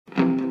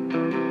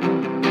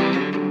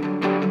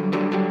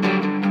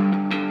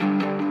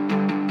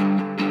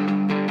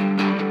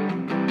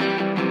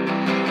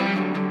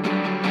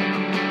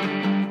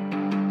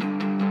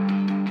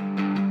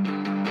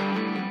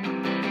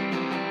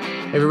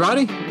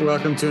everybody.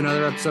 Welcome to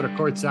another episode of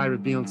Courtside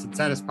with Beal and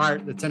Tennis,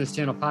 part of the Tennis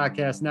Channel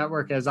Podcast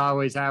Network. As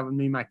always, have with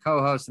me my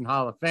co-host and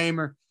Hall of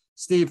Famer,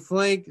 Steve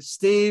Flink.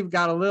 Steve,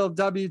 got a little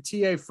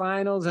WTA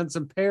Finals and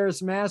some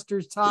Paris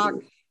Masters talk.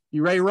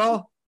 You ready to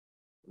roll?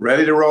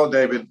 Ready to roll,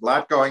 David. A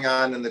lot going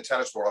on in the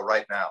tennis world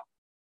right now.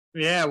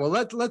 Yeah, well,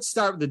 let's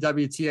start with the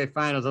WTA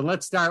Finals, and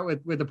let's start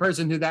with the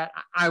person who that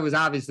I was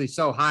obviously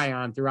so high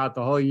on throughout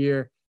the whole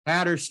year.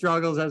 Had her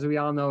struggles, as we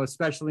all know,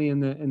 especially in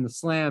the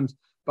slams.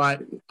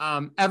 But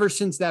ever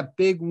since that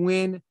big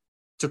win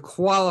to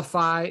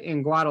qualify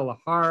in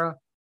Guadalajara,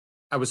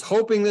 I was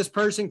hoping this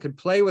person could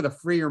play with a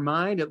freer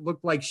mind. It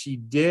looked like she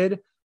did.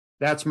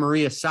 That's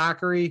Maria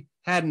Sakkari.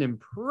 Had an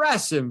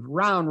impressive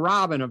round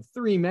robin of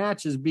 3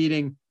 matches,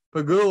 beating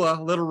Pegula,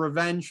 a little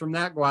revenge from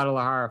that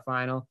Guadalajara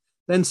final.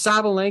 Then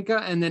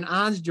Sabalenka and then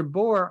Ons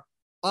Jabeur,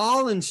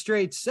 all in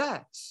straight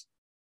sets.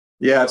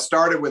 Yeah, it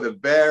started with a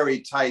very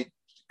tight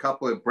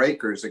couple of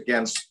breakers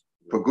against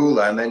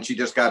Pegula, and then she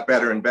just got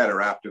better and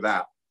better after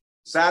that.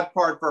 Sad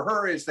part for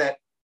her is that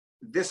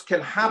this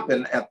can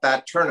happen at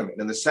that tournament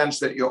in the sense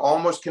that you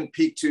almost can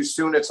peak too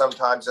soon at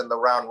sometimes in the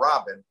round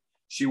robin.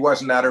 She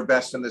wasn't at her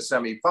best in the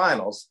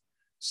semifinals,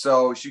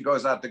 so she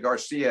goes out to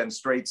Garcia in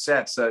straight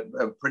sets, a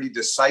pretty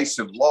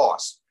decisive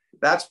loss.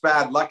 That's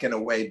bad luck in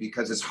a way,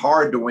 because it's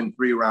hard to win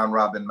 3 round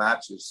robin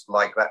matches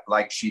like that,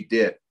 like she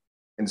did.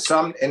 In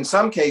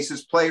some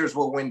cases, players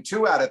will win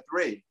 2 out of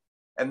 3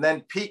 and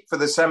then peak for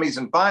the semis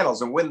and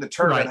finals and win the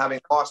tournament, right, having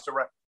lost a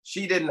round.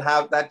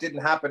 That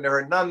didn't happen to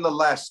her.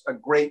 Nonetheless, a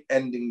great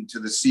ending to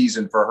the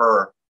season for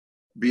her,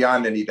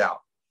 beyond any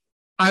doubt.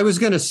 I was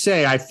going to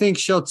say, I think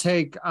she'll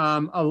take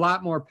a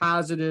lot more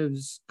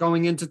positives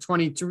going into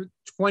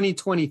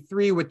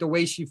 2023 with the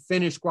way she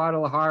finished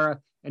Guadalajara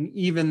and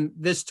even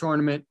this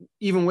tournament,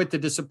 even with the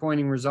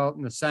disappointing result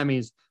in the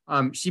semis.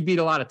 She beat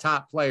a lot of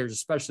top players,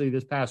 especially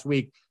this past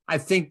week. I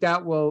think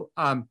that will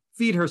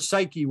feed her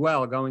psyche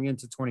well going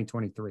into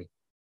 2023.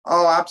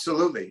 Oh,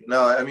 absolutely.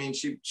 No, I mean,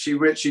 she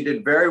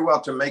did very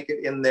well to make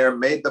it in there,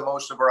 made the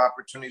most of her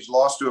opportunities,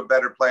 lost to a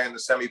better player in the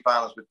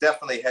semifinals, but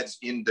definitely heads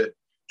into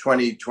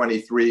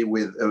 2023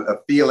 with a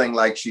feeling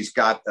like she's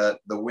got the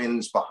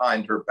wins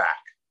behind her back.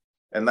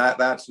 And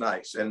that's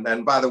nice.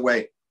 And by the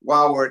way,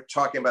 while we're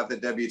talking about the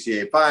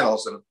WTA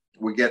Finals and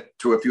we get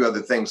to a few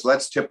other things,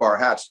 let's tip our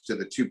hats to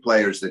the 2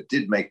 players that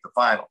did make the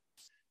final,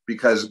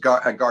 because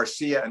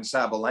Garcia and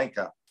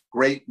Sabalenka,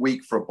 great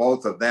week for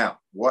both of them.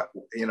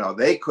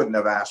 They couldn't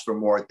have asked for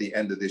more at the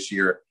end of this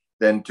year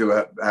than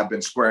to have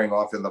been squaring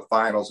off in the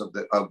finals of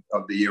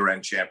the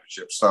year-end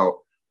championship.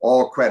 So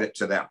all credit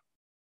to them.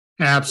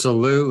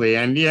 Absolutely.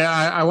 And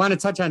yeah, I want to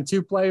touch on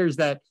 2 players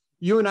that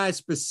you and I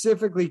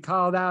specifically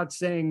called out,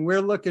 saying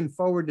we're looking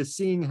forward to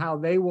seeing how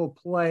they will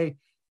play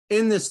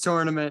in this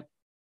tournament.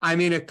 I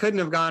mean, it couldn't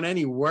have gone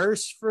any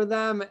worse for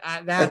them.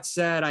 That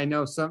said, I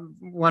know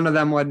one of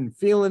them wasn't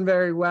feeling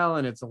very well,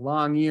 and it's a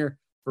long year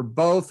for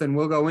both, and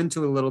we'll go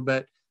into a little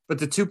bit. But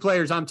the 2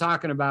 players I'm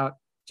talking about,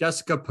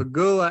 Jessica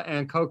Pegula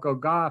and Coco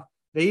Gauff,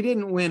 they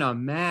didn't win a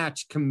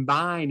match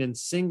combined in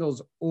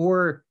singles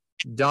or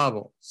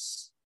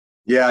doubles.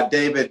 Yeah,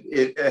 David,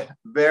 a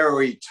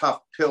very tough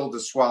pill to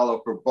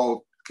swallow for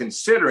both,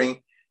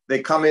 considering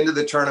they come into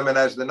the tournament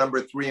as the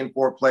number 3 and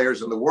 4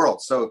 players in the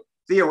world. So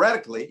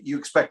theoretically, you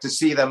expect to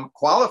see them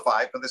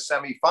qualify for the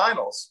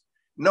semifinals.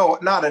 No,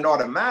 not an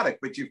automatic,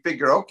 but you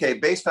figure, okay,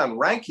 based on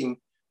ranking,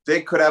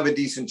 they could have a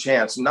decent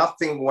chance.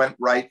 Nothing went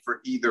right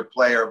for either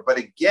player. But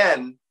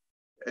again,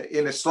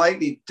 in a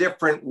slightly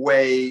different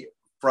way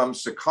from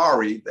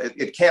Sakkari,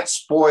 it can't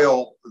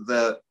spoil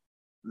the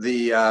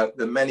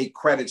many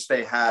credits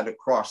they had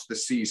across the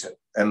season,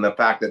 and the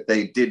fact that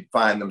they did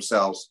find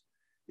themselves,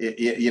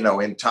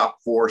 in top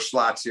 4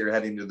 slots here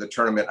heading to the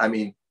tournament. I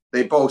mean,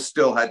 they both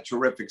still had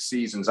terrific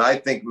seasons. I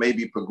think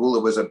maybe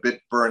Pegula was a bit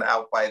burnt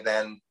out by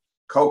then.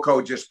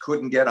 Coco just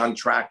couldn't get on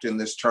track in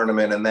this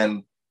tournament, and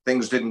then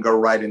things didn't go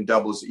right in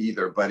doubles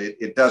either. But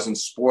it doesn't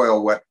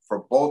spoil what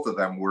for both of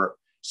them were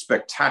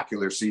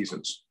spectacular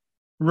seasons.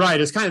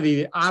 Right. It's kind of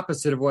the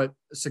opposite of what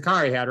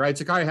Sakkari had, right?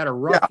 Sakkari had a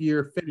rough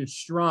year,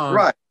 finished strong.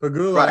 Right.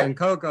 Pegula and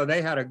Coco,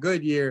 they had a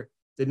good year,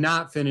 did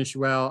not finish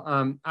well.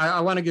 I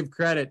want to give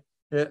credit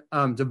to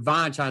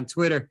Vanch on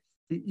Twitter.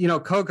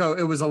 Coco,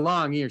 it was a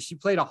long year. She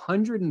played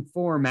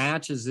 104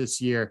 matches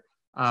this year.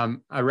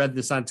 I read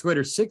this on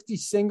Twitter, 60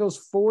 singles,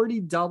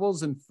 40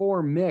 doubles, and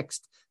 4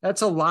 mixed.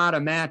 That's a lot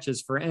of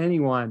matches for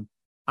anyone.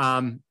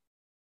 Long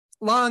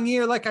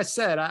year, like I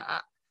said,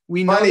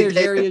 we know there's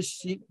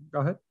areas go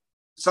ahead.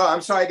 So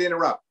I'm sorry to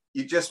interrupt.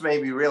 You just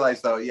made me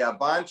realize, though. Yeah,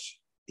 Bunch,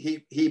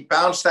 he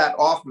bounced that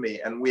off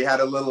me, and we had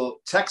a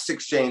little text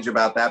exchange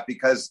about that,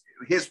 because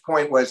his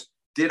point was,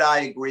 did I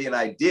agree? And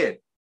I did,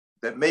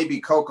 that maybe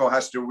Coco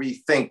has to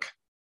rethink,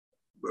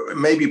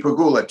 maybe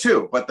Pegula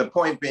too. But the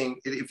point being,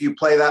 if you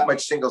play that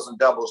much singles and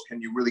doubles,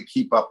 can you really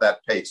keep up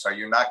that pace? Are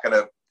you not going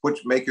to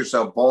make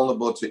yourself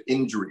vulnerable to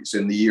injuries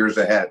in the years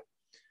ahead?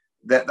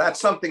 That's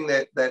something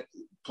that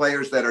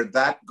players that are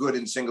that good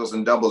in singles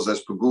and doubles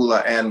as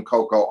Pegula and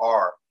Coco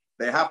are,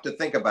 they have to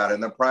think about it.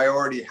 And the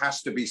priority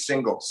has to be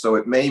singles. So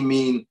it may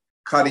mean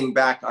cutting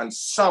back on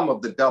some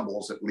of the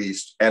doubles at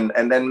least, and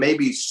then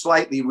maybe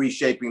slightly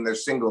reshaping their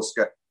singles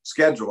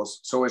schedules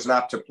so as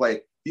not to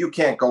play. You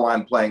can't go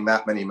on playing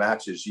that many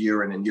matches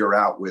year in and year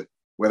out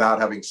without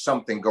having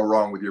something go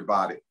wrong with your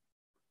body.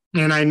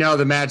 And I know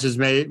the matches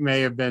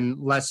may have been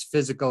less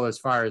physical as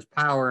far as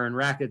power and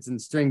rackets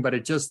and string, but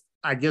it just,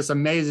 I guess,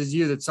 amazes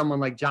you that someone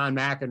like John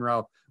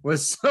McEnroe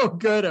was so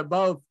good at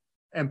both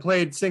and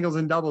played singles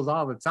and doubles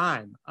all the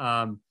time.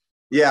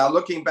 Yeah,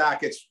 looking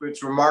back,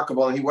 it's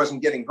remarkable, and he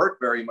wasn't getting hurt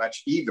very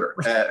much either.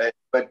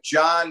 But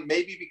John,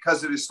 maybe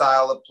because of his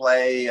style of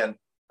play and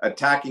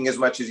attacking as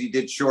much as he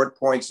did short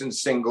points in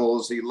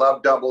singles, he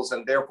loved doubles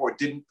and therefore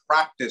didn't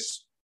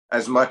practice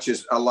as much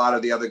as a lot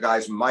of the other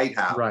guys might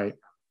have. Right.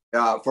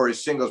 For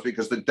his singles,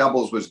 because the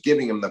doubles was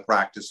giving him the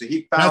practice. So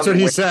he found that's what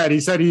he said. He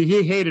said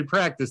he hated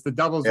practice. The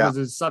doubles yeah. was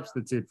his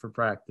substitute for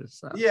practice.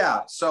 So.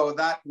 Yeah, so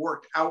that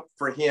worked out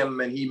for him,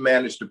 and he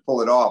managed to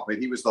pull it off. But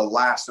he was the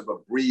last of a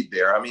breed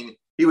there. I mean,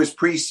 he was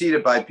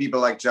preceded by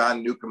people like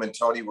John Newcomb and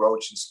Tony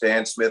Roach and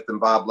Stan Smith and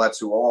Bob Lutz,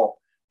 who all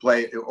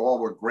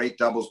were great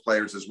doubles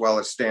players as well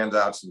as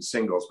standouts in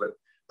singles. But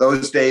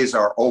those days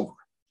are over.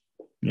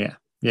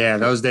 Yeah,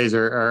 those days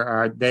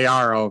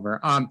are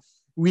over.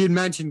 We had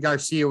mentioned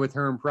Garcia with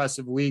her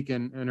impressive week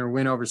and her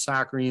win over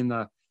Sakkari in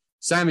the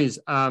semis.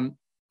 Iga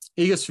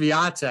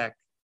Swiatek,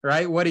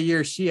 right? What a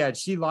year she had.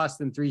 She lost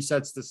in 3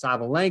 sets to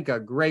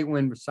Sabalenka. Great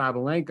win for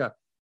Sabalenka.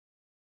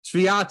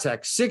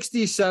 Swiatek,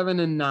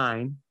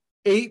 67-9,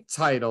 8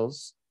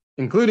 titles,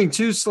 including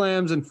 2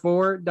 slams and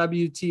 4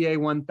 WTA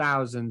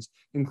 1000s,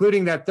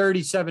 including that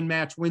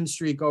 37-match win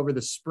streak over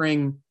the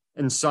spring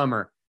and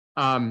summer.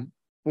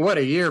 What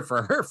a year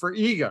for her, for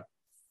Iga.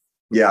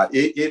 Yeah,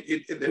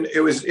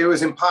 it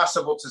was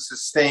impossible to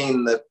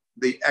sustain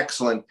the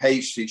excellent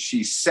pace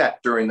she set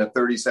during the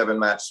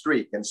 37-match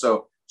streak. And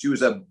so she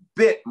was a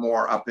bit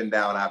more up and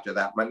down after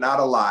that, but not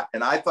a lot.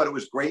 And I thought it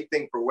was a great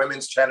thing for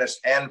women's tennis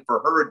and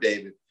for her,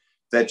 David,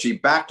 that she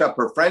backed up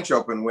her French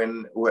Open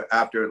win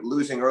after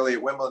losing early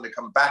at Wimbledon to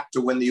come back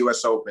to win the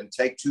U.S. Open,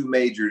 take 2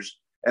 majors,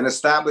 and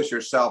establish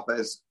herself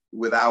as,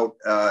 without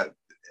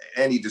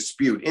any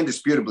dispute,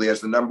 indisputably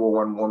as the number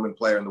 1 woman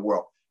player in the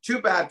world. Too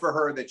bad for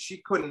her that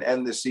she couldn't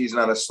end the season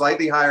on a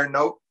slightly higher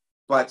note,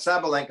 but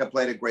Sabalenka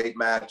played a great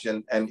match,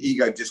 and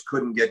Iga just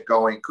couldn't get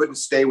going, couldn't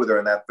stay with her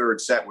in that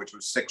 3rd set, which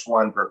was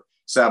 6-1 for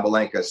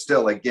Sabalenka.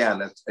 Still,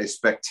 again, a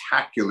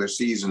spectacular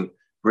season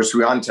for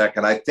Swiatek,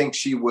 and I think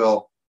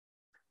she'll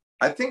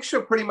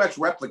pretty much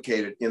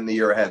replicate it in the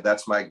year ahead.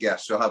 That's my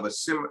guess. She'll have a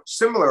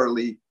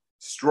similarly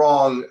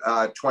strong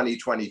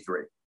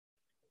 2023.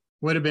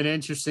 Would have been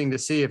interesting to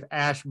see if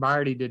Ash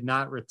Barty did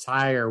not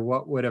retire,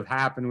 what would have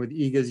happened with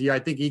Iga's year. I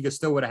think Iga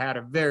still would have had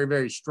a very,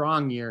 very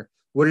strong year.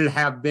 Would it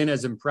have been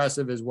as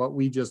impressive as what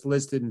we just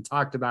listed and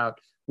talked about?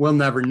 We'll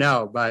never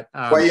know. But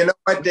well, you know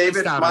what,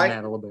 David? On that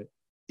a little bit.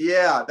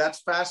 Yeah,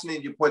 that's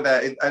fascinating. You put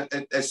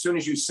that. As soon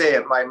as you say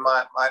it, my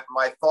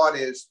thought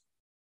is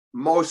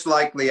most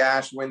likely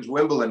Ash wins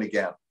Wimbledon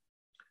again.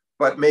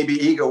 But maybe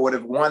Iga would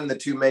have won the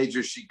 2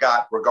 majors she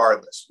got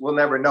regardless. We'll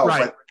never know.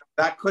 Right. But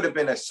that could have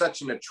been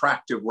such an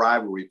attractive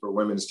rivalry for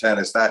women's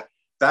tennis.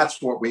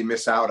 That's what we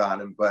miss out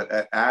on.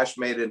 But Ash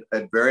made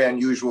a very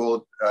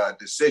unusual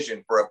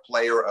decision for a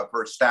player of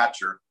her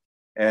stature,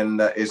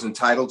 and is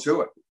entitled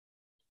to it.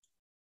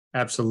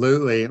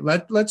 Absolutely.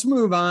 Let's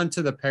move on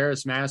to the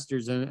Paris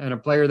Masters and a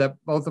player that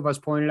both of us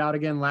pointed out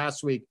again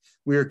last week.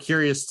 We were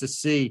curious to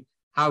see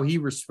how he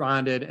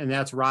responded, and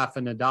that's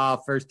Rafa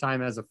Nadal. First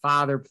time as a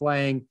father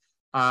playing.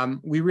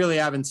 We really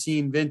haven't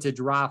seen vintage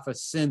Rafa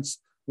since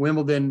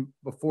Wimbledon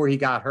before he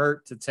got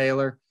hurt to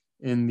Taylor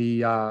in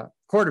the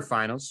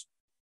quarterfinals.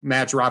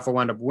 Match Rafa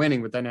wound up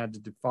winning, but then had to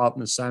default in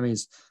the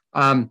semis.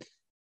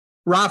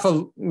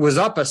 Rafa was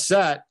up a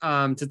set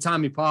to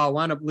Tommy Paul,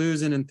 wound up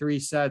losing in 3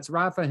 sets.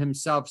 Rafa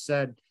himself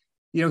said,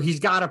 he's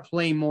got to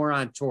play more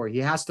on tour. He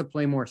has to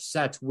play more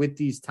sets with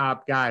these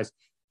top guys.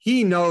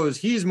 He knows,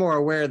 he's more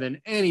aware than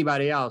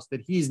anybody else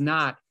that he's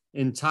not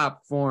in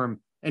top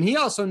form. And he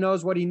also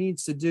knows what he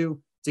needs to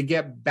do to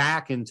get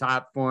back in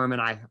top form.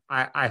 And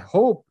I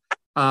hope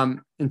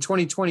in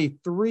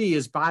 2023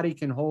 his body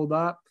can hold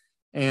up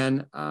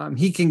and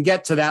he can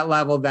get to that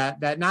level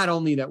that not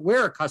only that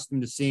we're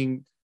accustomed to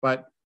seeing,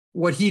 but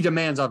what he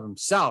demands of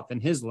himself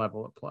and his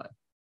level of play.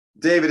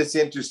 David, it's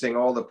interesting,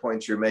 all the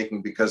points you're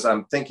making, because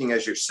I'm thinking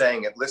as you're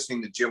saying it,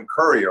 listening to Jim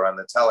Courier on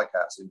the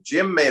telecast. And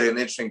Jim made an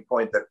interesting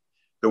point that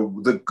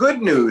the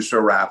good news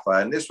for Rafa,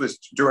 and this was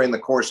during the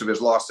course of his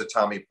loss to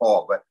Tommy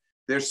Paul, but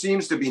there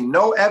seems to be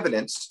no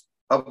evidence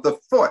of the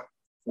foot,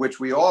 which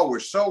we all were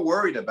so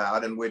worried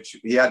about, and which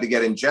he had to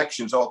get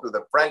injections all through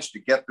the French to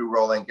get through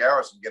Roland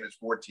Garros and get his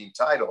 14th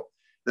title,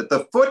 that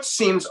the foot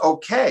seems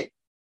okay.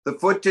 The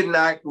foot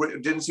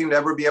didn't seem to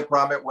ever be a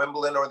problem at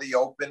Wimbledon or the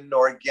Open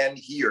or again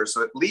here.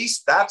 So at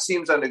least that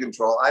seems under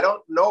control. I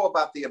don't know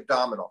about the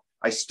abdominal.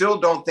 I still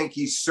don't think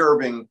he's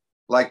serving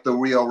like the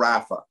real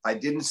Rafa. I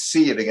didn't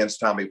see it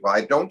against Tommy Paul.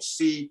 I don't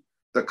see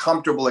the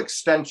comfortable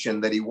extension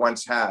that he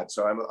once had.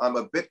 So I'm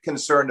a bit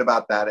concerned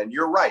about that. And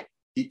you're right.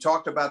 He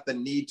talked about the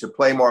need to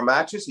play more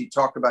matches. He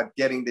talked about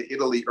getting to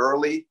Italy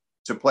early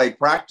to play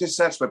practice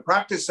sets, but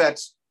practice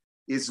sets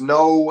is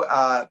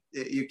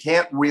you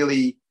can't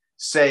really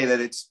say that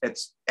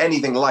it's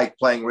anything like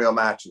playing real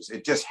matches.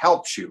 It just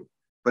helps you,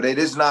 but it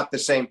is not the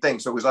same thing.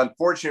 So it was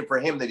unfortunate for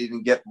him that he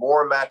didn't get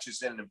more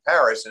matches in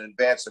Paris in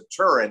advance of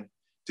Turin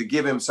to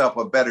give himself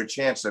a better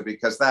chance there,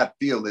 because that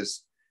field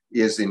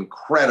is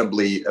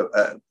incredibly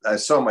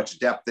so much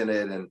depth in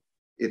it, and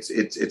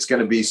it's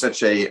going to be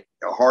such a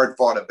hard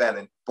fought event,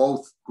 and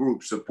both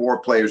groups of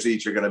 4 players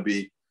each are going to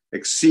be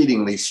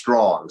exceedingly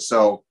strong.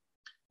 So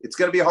it's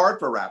going to be hard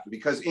for Rafa,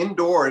 because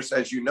indoors,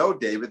 as you know,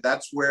 David,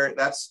 that's where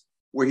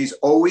he's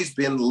always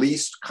been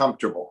least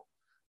comfortable.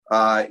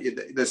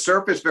 The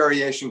surface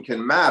variation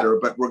can matter,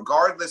 but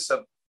regardless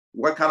of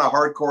what kind of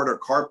hard court or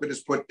carpet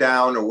is put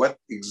down or what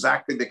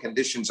exactly the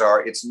conditions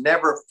are, it's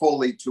never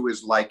fully to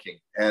his liking.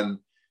 And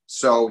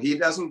so he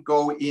doesn't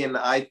go in,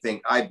 I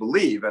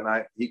believe, and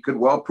he could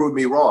well prove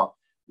me wrong,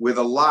 with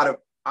a lot of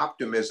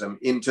optimism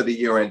into the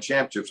year-end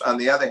championships. On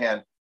the other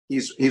hand,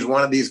 he's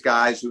one of these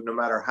guys who, no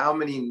matter how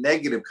many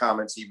negative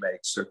comments he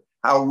makes or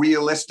how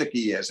realistic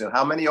he is, and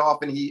how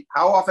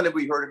often have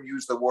we heard him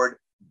use the word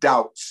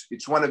doubts?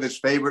 It's one of his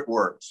favorite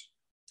words.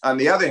 On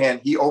the other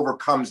hand, he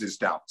overcomes his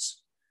doubts.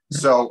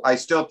 So I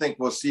still think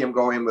we'll see him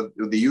go in with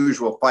the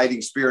usual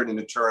fighting spirit in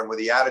the turn, with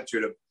the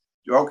attitude of,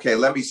 okay,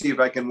 let me see if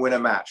I can win a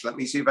match. Let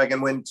me see if I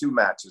can win 2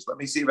 matches. Let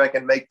me see if I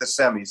can make the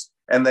semis,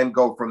 and then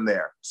go from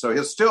there. So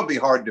he'll still be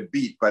hard to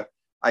beat, but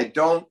I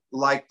don't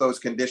like those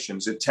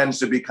conditions. It tends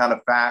to be kind of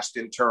fast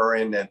in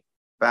Turin and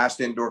fast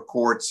indoor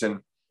courts,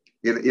 and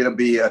it'll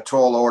be a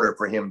tall order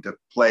for him to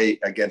play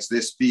against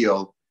this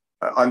field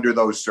under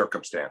those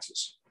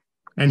circumstances.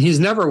 And he's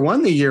never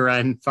won the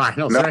year-end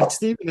finals, no. right,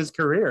 Steve, in his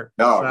career?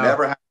 No, so.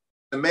 Never happened.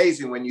 It's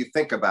amazing when you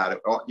think about it.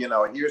 You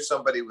know, here's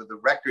somebody with a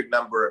record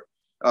number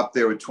up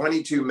there with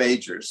 22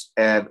 majors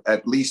and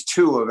at least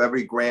 2 of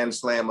every Grand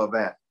Slam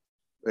event.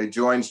 He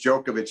joins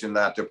Djokovic in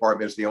that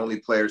department as the only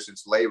player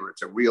since Laver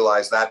to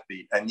realize that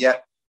feat. And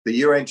yet the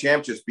year-end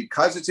championships,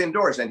 because it's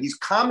indoors, and he's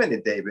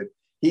commented, David,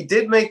 he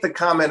did make the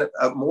comment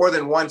more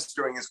than once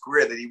during his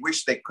career that he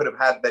wished they could have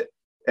had that.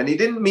 And he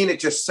didn't mean it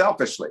just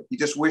selfishly. He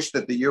just wished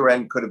that the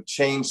year-end could have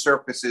changed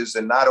surfaces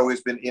and not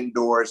always been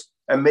indoors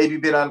and maybe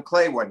been on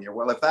clay one year.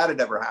 Well, if that had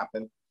ever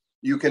happened,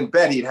 you can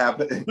bet he'd have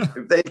it.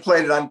 If they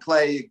played it on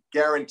clay,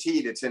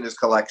 guaranteed it's in his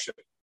collection.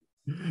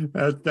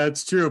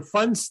 That's true.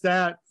 Fun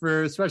stat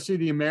for especially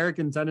the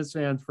American tennis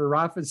fans: for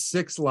Rafa's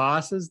 6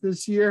 losses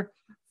this year,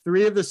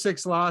 3 of the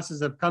 6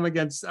 losses have come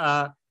against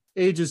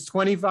ages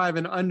 25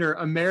 and under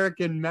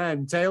American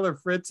men. Taylor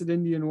Fritz at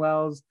Indian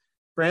Wells,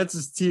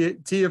 Francis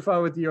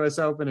Tiafoe at the U.S.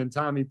 Open, and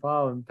Tommy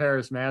Paul in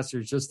Paris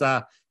Masters. Just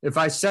if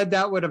I said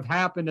that would have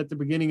happened at the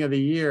beginning of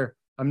the year,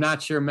 I'm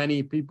not sure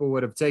many people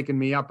would have taken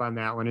me up on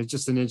that one. It's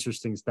just an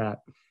interesting stat.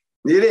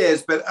 It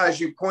is, but as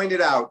you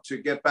pointed out,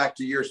 to get back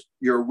to your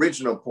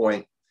original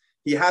point,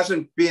 he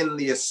hasn't been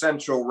the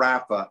essential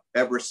Rafa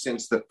ever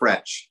since the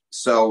French.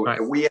 So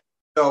right.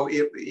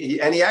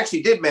 He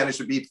actually did manage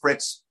to beat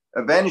Fritz,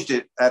 avenged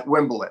it at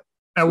Wimbledon.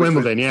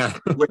 Yeah.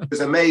 Which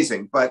was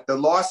amazing. But the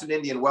loss in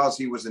Indian Wells,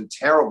 he was in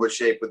terrible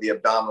shape with the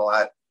abdominal.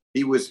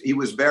 He was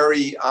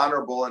very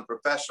honorable and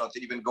professional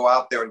to even go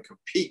out there and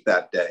compete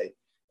that day.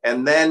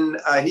 And then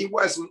I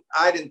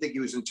didn't think he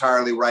was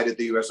entirely right at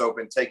the U.S.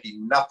 Open,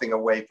 taking nothing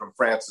away from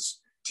Francis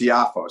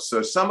Tiafoe.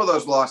 So some of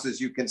those losses,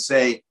 you can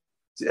say,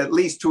 at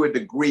least to a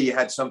degree,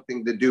 had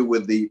something to do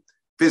with the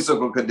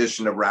physical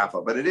condition of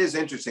Rafa. But it is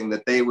interesting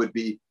that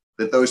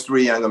those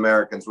 3 young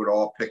Americans would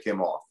all pick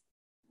him off.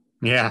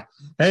 Yeah.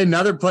 Hey,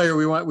 another player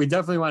we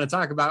definitely want to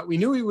talk about. We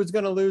knew he was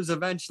going to lose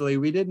eventually.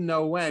 We didn't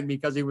know when,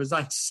 because he was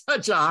on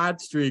such a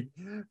hot streak.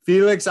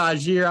 Felix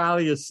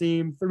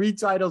Auger-Aliassime, 3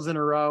 titles in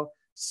a row,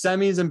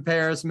 semis in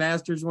Paris,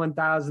 Masters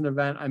 1000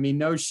 event. I mean,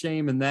 no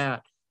shame in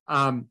that.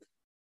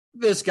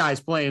 This guy's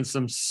playing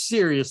some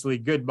seriously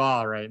good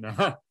ball right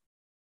now.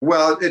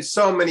 Well, it's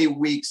so many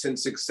weeks in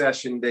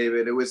succession,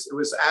 David. It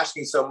was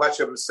asking so much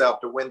of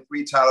himself to win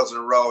 3 titles in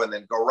a row and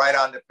then go right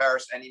on to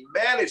Paris. And he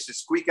managed to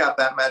squeak out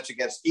that match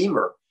against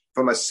Ymer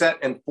from a set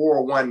and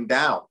 4-1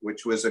 down,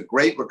 which was a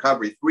great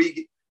recovery.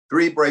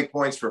 Three break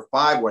points for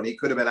 5-1. He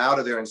could have been out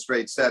of there in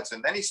straight sets.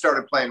 And then he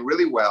started playing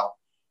really well.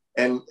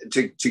 And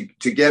to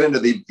get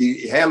into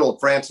he handled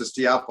Francis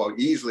Tiafoe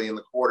easily in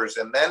the quarters,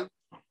 and then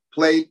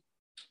played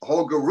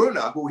Holger Rune,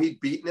 who he'd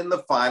beaten in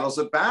the finals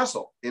of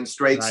Basel in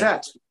straight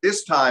sets.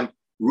 This time,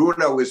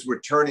 Rune was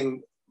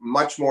returning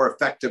much more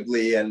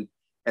effectively, and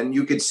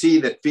you could see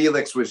that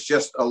Felix was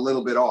just a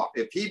little bit off.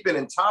 If he'd been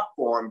in top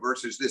form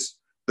versus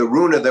the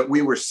Rune that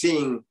we were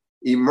seeing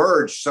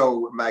emerge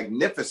so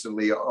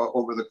magnificently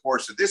over the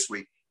course of this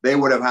week, they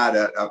would have had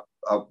a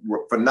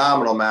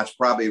phenomenal match,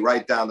 probably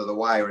right down to the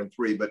wire in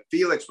 3. But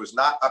Felix was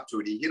not up to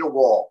it. He hit a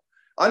wall,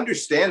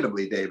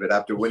 understandably, David,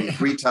 after winning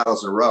 3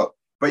 titles in a row.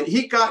 But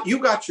you got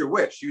your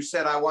wish. You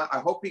said, I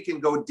hope he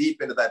can go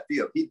deep into that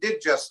field. He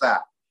did just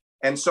that.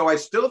 And so I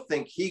still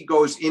think he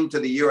goes into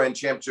the year-end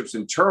championships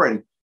in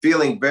Turin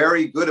feeling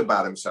very good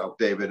about himself,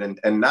 David,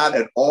 and not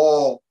at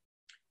all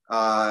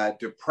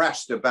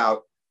depressed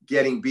about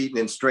getting beaten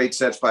in straight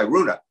sets by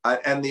Rune.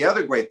 And the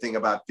other great thing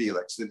about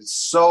Felix that is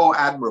so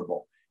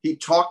admirable, he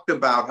talked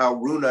about how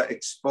Rune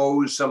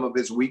exposed some of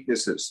his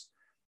weaknesses.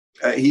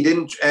 He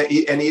didn't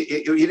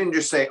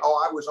just say,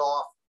 "Oh, I was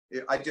off.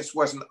 I just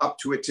wasn't up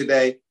to it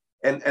today."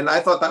 And I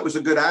thought that was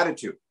a good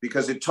attitude,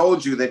 because it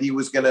told you that he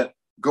was going to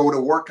go to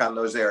work on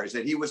those areas,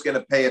 that he was going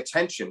to pay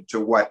attention to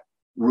what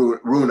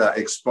Rune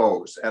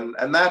exposed.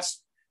 And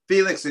that's,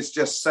 Felix is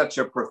just such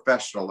a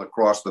professional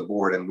across the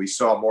board, and we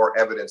saw more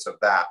evidence of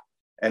that.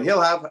 And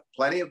he'll have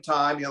plenty of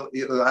time.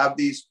 He'll have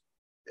these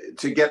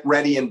to get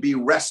ready and be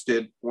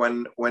rested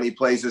when he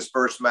plays his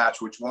first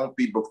match, which won't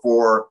be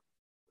before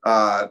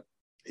the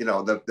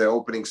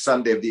opening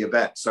Sunday of the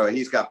event. So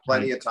he's got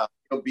plenty of time.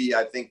 He'll be,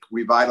 I think,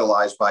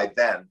 revitalized by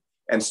then,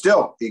 and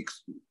still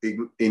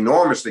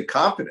enormously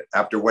confident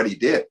after what he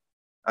did.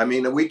 I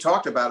mean, we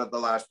talked about it the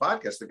last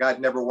podcast. The guy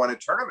never won a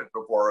tournament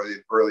before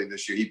early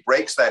this year. He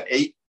breaks that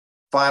 8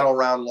 final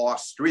round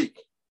loss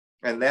streak,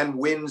 and then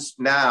wins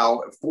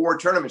now 4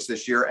 tournaments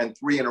this year and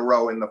 3 in a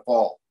row in the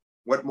fall.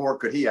 What more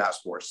could he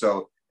ask for?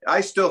 So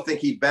I still think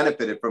he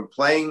benefited from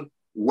playing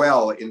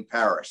well in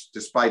Paris,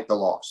 despite the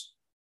loss.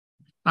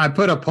 I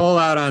put a poll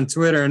out on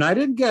Twitter, and I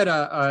didn't get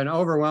an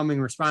overwhelming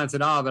response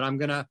at all, but I'm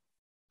going to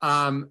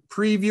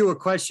preview a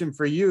question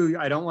for you.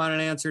 I don't want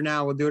an answer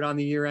now. We'll do it on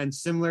the year end,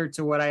 similar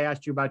to what I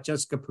asked you about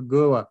Jessica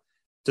Pegula.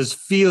 Does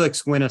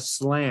Felix win a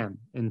slam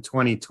in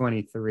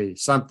 2023?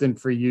 Something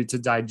for you to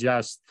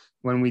digest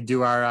when we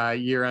do our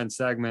year end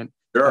segment.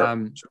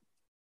 Sure.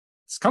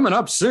 It's coming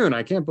up soon.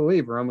 I can't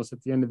believe we're almost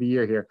at the end of the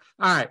year here.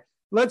 All right,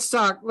 let's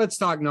talk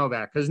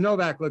Novak, because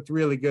Novak looked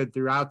really good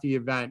throughout the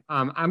event.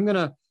 I'm going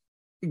to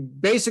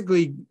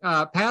basically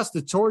pass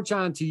the torch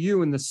on to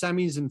you in the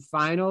semis and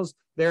finals.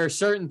 There are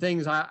certain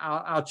things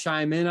I'll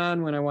chime in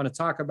on when I want to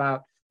talk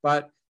about,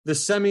 but the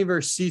semi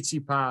versus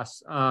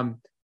Tsitsipas,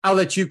 I'll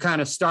let you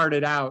kind of start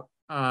it out.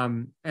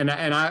 And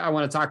I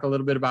want to talk a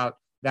little bit about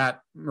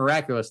that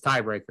miraculous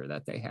tiebreaker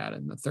that they had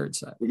in the third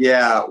set.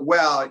 Yeah,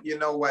 well, you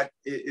know what?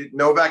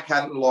 Novak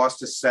hadn't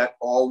lost a set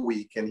all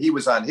week, and he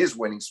was on his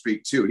winning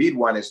streak too. He'd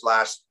won his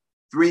last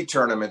 3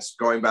 tournaments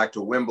going back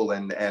to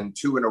Wimbledon, and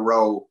 2 in a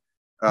row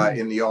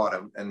in the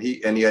autumn. And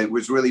he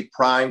was really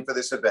primed for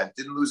this event.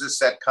 Didn't lose a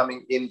set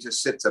coming into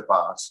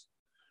Tsitsipas.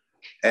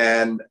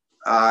 And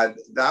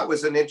that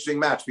was an interesting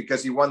match,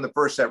 because he won the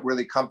first set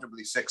really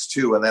comfortably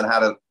 6-2, and then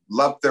had a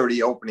love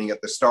 30 opening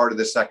at the start of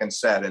the second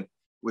set. And it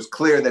was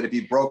clear that if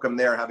he broke him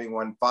there, having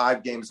won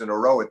 5 games in a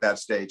row at that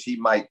stage, he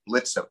might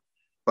blitz him.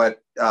 But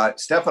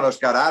Stefanos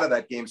got out of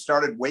that game,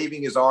 started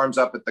waving his arms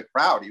up at the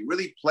crowd. He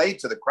really played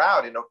to the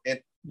crowd.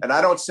 And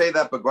I don't say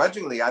that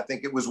begrudgingly. I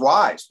think it was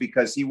wise,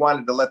 because he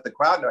wanted to let the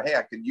crowd know, hey,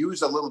 I could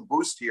use a little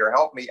boost here.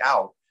 Help me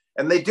out.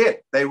 And they did.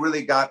 They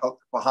really got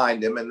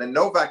behind him. And then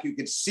Novak, you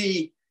could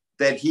see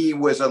that he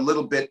was a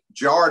little bit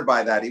jarred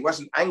by that. He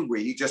wasn't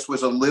angry. He just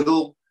was a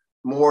little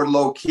more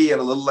low key and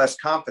a little less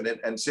confident.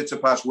 And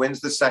Tsitsipas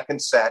wins the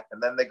second set.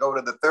 And then they go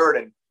to the third,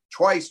 and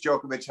twice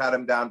Djokovic had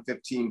him down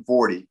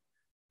 15-40,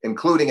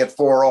 including at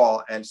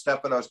 4-all. And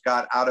Stefanos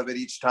got out of it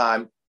each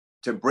time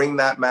to bring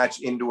that match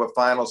into a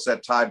final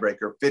set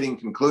tiebreaker, fitting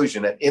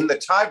conclusion. And in the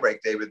tiebreak,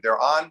 David, they're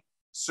on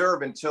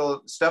serve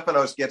until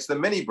Stefanos gets the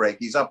mini break.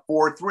 He's up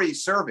 4-3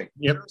 serving.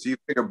 Yep. So you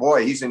figure,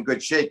 boy, he's in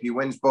good shape. He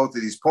wins both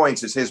of these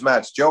points. It's his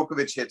match.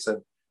 Djokovic hits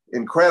an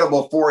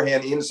incredible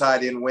forehand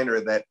inside-in winner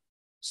that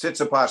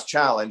Tsitsipas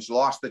challenged,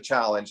 lost the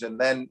challenge. And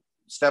then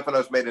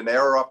Stefanos made an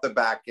error off the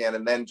backhand.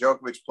 And then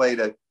Djokovic played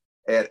a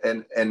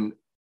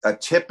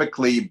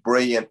typically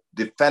brilliant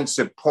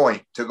defensive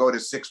point to go to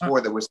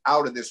 6-4 that was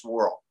out of this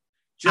world.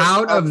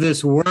 Of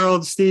this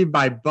world, Steve,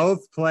 by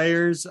both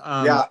players.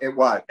 Yeah, it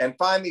was. And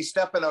finally,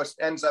 Stefanos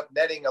ends up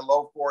netting a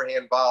low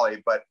forehand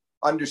volley, but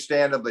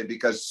understandably,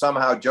 because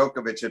somehow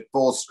Djokovic at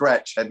full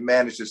stretch had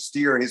managed to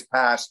steer his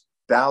pass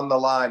down the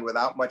line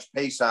without much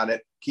pace on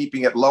it,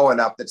 keeping it low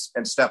enough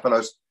and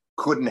Stefanos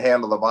couldn't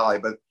handle the volley.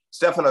 But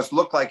Stefanos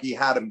looked like he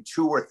had him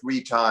 2 or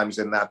 3 times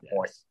in that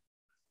point.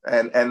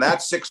 And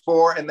that's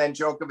 6-4. And then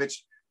Djokovic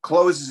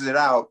closes it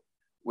out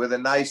with a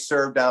nice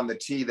serve down the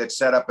tee that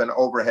set up an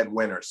overhead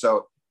winner.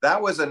 So that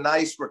was a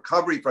nice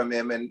recovery from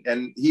him.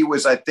 And he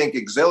was, I think,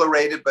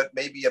 exhilarated, but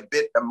maybe a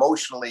bit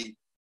emotionally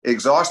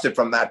exhausted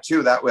from that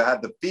too. That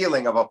had the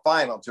feeling of a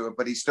final to it,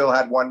 but he still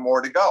had one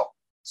more to go.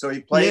 So he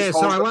plays. Yeah.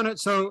 So I want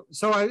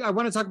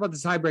to talk about the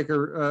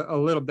tiebreaker a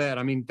little bit.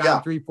 I mean,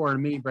 down 3-4 in a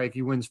mini break,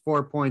 he wins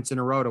 4 points in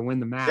a row to win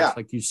the match,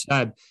 like you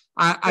said.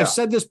 I've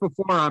said this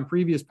before on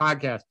previous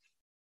podcasts.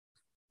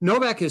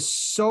 Novak is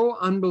so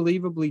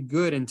unbelievably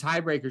good in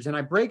tiebreakers, and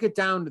I break it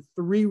down to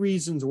 3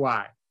 reasons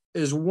why.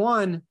 Is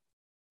one,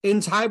 in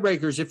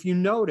tiebreakers, if you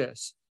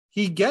notice,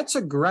 he gets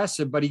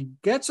aggressive, but he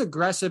gets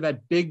aggressive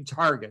at big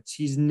targets.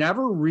 He's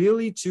never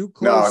really too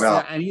close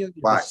to any of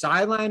the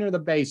sideline or the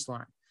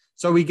baseline.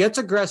 So he gets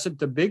aggressive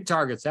to big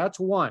targets. That's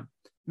one.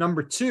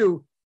 Number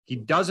 2, he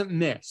doesn't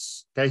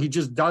miss. Okay, he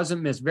just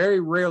doesn't miss. Very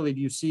rarely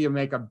do you see him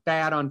make a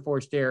bad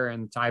unforced error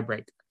in the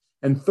tiebreaker.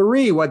 And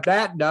 3, what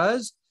that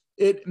does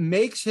it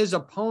makes his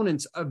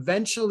opponents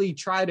eventually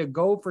try to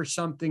go for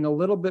something a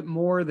little bit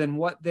more than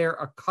what they're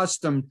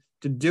accustomed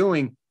to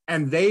doing.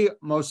 And they,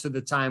 most of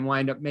the time,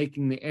 wind up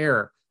making the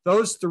error.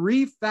 Those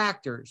three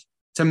factors,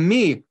 to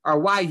me, are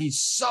why he's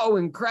so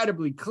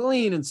incredibly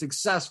clean and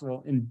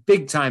successful in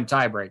big-time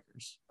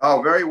tiebreakers.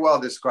 Oh, very well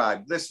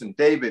described. Listen,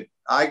 David,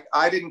 I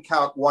didn't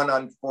count one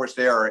unforced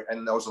error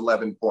in those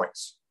 11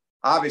 points.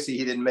 Obviously,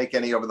 he didn't make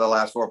any over the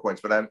last 4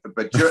 points,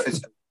 but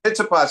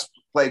Tsitsipas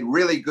played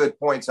really good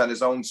points on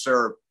his own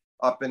serve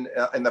up in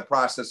the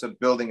process of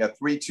building a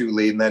 3-2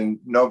 lead, and then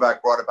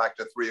Novak brought it back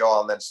to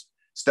 3-all, and then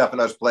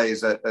Stefanos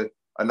plays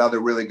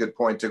another really good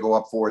point to go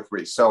up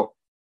 4-3. So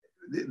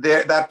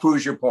that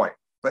proves your point.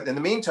 But in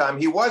the meantime,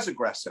 he was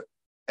aggressive.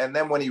 And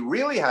then when he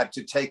really had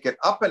to take it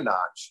up a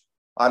notch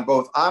on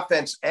both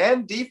offense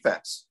and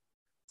defense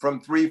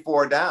from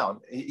 3-4 down,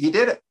 he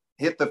did it.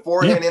 Hit the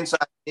forehand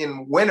inside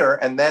in winner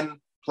and then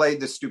played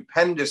the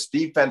stupendous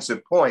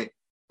defensive point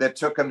that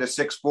took him to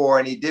 6-4.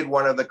 And he did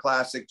one of the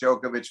classic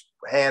Djokovic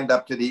hand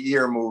up to the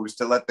ear moves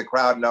to let the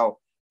crowd know,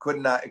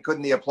 couldn't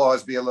the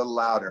applause be a little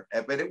louder?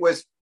 But it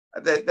was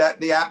that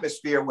the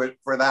atmosphere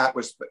for that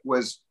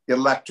was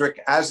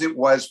electric, as it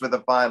was for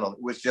the final.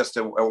 It was just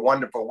a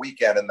wonderful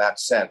weekend in that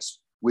sense,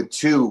 with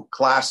two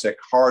classic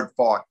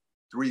hard-fought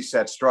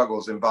 3-set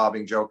struggles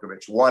involving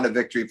Djokovic. One, a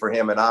victory for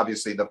him, and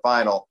obviously the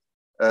final,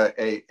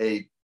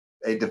 a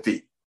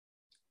defeat.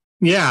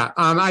 Yeah,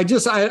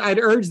 I'd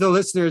urge the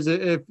listeners,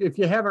 if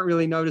you haven't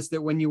really noticed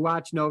it, when you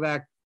watch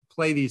Novak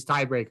play these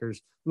tiebreakers,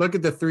 look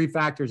at the three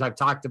factors I've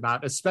talked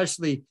about.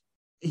 Especially,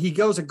 he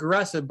goes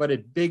aggressive, but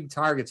at big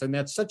targets, and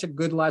that's such a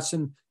good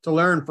lesson to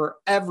learn for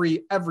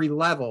every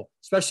level,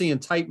 especially in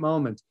tight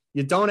moments.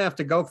 You don't have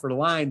to go for the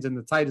lines in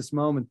the tightest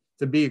moment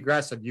to be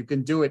aggressive. You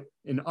can do it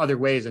in other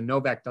ways, and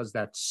Novak does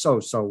that so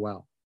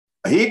well.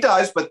 He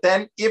does, but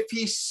then if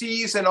he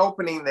sees an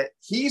opening that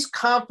he's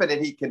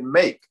confident he can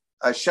make,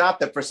 a shot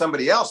that for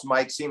somebody else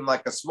might seem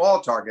like a small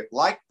target,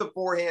 like the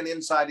forehand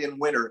inside in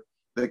winner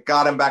that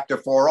got him back to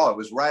 4-all. It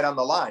was right on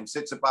the line.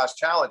 Tsitsipas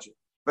challenging.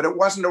 But it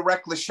wasn't a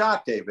reckless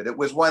shot, David. It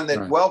was one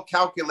that well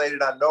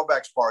calculated on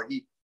Novak's part.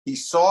 He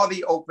saw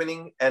the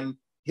opening, and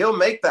he'll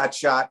make that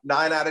shot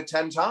 9 out of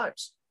 10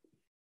 times.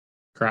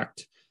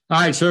 Correct.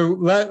 All right, so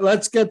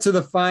let's get to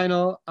the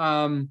final.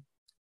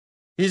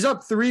 He's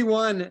up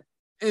 3-1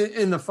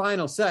 in the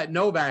final set.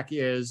 Novak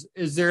is.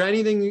 Is there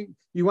anything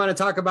you want to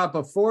talk about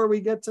before we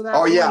get to that?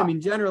 Oh, yeah. I mean,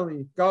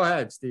 generally, go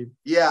ahead, Steve.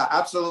 Yeah,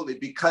 absolutely.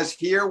 Because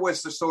here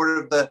was the sort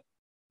of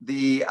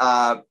the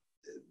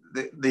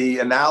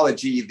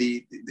analogy,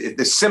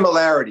 the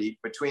similarity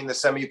between the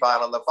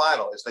semifinal and the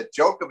final is that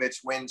Djokovic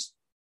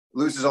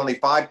loses only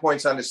 5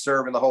 points on his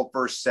serve in the whole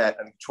first set,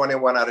 and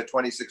 21 out of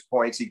 26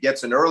 points. He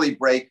gets an early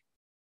break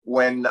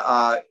when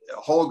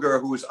Holger,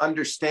 who is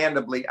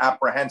understandably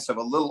apprehensive,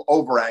 a little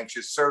over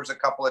anxious, serves a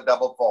couple of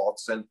double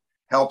faults and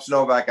helps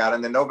Novak out.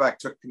 And then Novak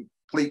took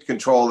complete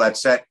control of that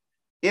set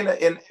in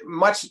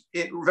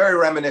very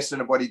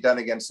reminiscent of what he'd done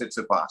against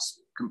Tsitsipas.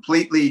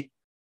 Completely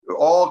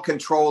all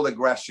controlled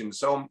aggression,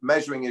 so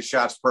measuring his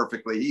shots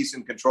perfectly. He's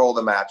in control of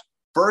the match.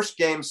 First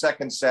game,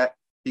 second set,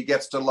 he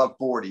gets to love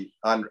 40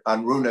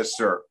 on Rune's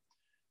serve.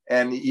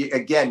 And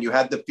again, you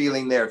had the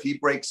feeling there, if he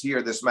breaks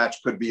here, this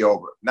match could be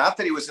over. Not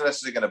that he was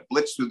necessarily going to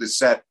blitz through the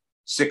set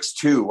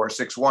 6-2 or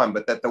 6-1,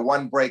 but that the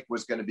one break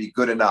was going to be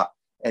good enough.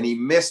 And he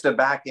missed a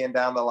backhand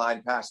down the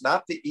line pass,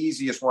 not the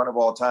easiest one of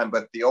all time,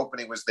 but the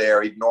opening was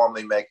there. He'd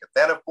normally make it.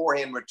 Then a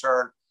forehand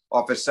return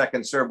off his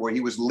second serve where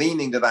he was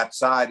leaning to that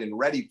side and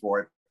ready for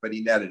it, but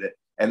he netted it.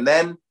 And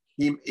then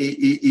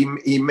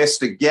he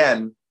missed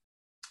again.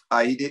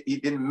 He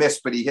didn't miss,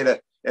 but he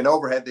hit an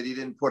overhead that he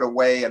didn't put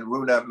away, and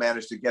Rune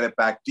managed to get it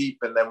back deep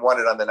and then won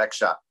it on the next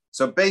shot.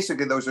 So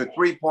basically, those are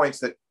 3 points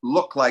that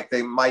look like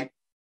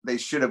they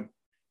should have.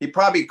 He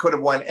probably could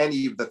have won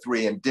any of the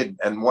three and didn't.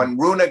 And when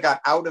Rune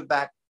got out of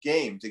that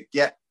game to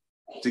get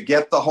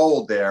the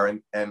hold there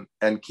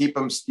and keep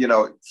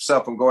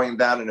himself from going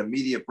down an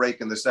immediate break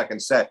in the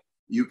second set,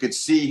 you could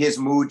see his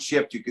mood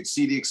shift. You could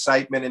see the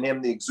excitement in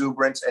him, the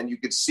exuberance, and you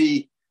could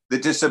see the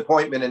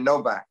disappointment in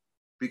Novak,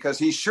 because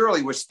he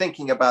surely was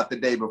thinking about the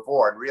day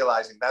before and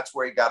realizing that's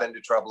where he got into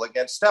trouble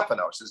against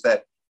Stefanos, is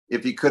that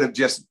if he could have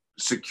just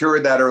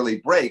secured that early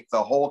break,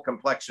 the whole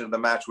complexion of the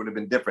match would have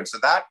been different. So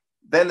that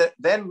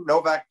then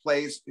Novak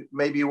plays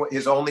maybe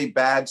his only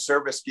bad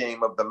service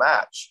game of the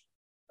match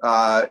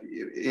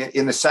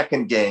in the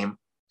second game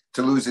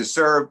to lose his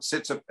serve,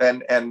 sits up,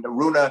 and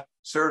Rune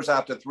serves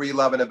out to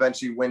 3-love and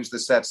eventually wins the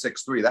set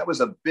 6-3. That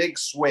was a big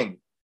swing,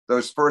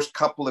 those first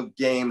couple of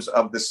games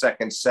of the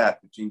second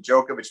set, between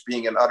Djokovic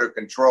being in utter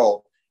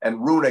control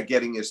and Rune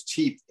getting his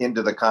teeth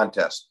into the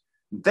contest.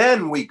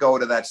 Then we go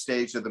to that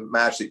stage of the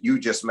match that you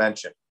just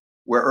mentioned,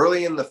 where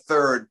early in the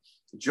third,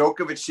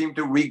 Djokovic seemed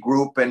to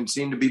regroup and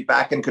seemed to be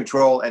back in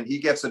control, and he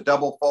gets a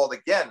double fault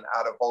again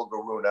out of Holger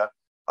Rune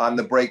on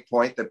the break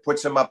point that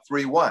puts him up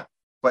 3-1.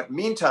 But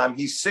meantime,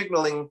 he's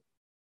signaling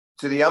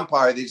to the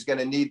umpire that he's going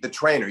to need the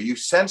trainer. You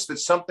sense that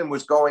something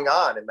was going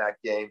on in that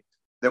game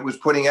that was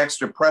putting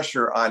extra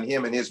pressure on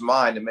him in his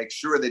mind to make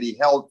sure that he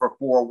held for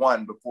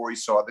 4-1 before he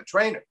saw the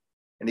trainer.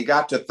 And he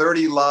got to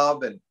 30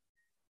 love and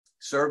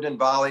served and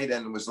volleyed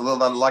and was a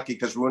little unlucky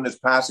because Rune's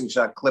passing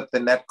shot clipped the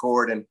net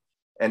cord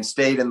and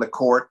stayed in the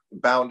court,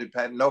 bounded.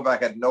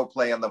 Novak had no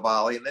play on the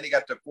volley. And then he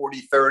got to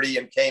 40-30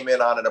 and came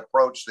in on an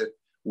approach that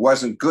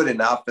wasn't good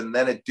enough. And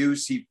then at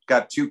deuce, he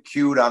got too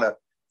cute on a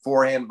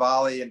forehand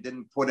volley and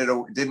didn't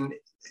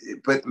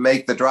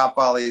make the drop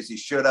volley as he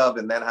should have,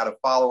 and then had a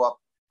follow-up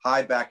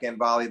high backhand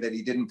volley that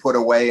he didn't put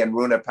away, and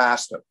Rune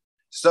passed him.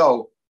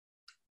 So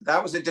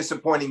that was a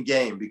disappointing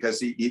game because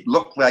he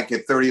looked like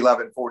at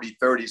 30-11,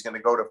 40-30, he's going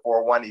to go to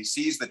 4-1. He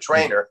sees the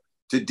trainer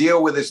to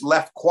deal with his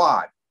left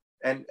quad.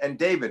 And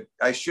David,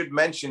 I should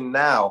mention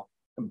now,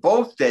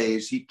 both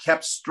days he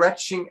kept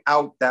stretching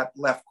out that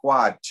left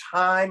quad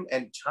time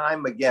and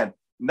time again.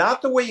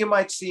 Not the way you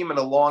might see him in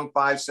a long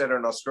 5-setter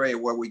in Australia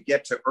where we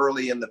get to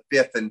early in the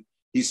fifth and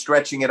he's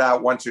stretching it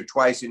out once or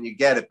twice and you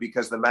get it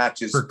because the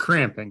match is... For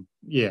cramping,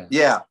 yeah.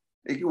 Yeah.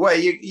 Well,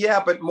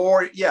 but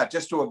more,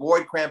 just to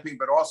avoid cramping,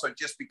 but also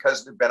just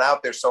because they've been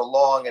out there so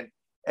long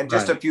and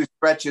just a few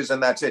stretches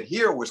and that's it.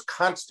 Here was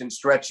constant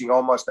stretching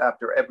almost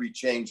after every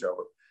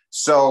changeover.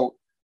 So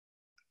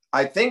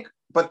I think,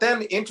 but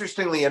then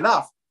interestingly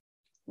enough,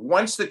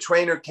 once the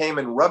trainer came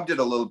and rubbed it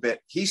a little bit,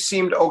 he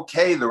seemed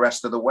okay the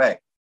rest of the way.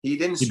 He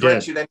didn't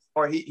stretch it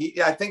anymore.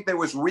 I think there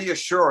was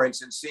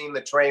reassurance in seeing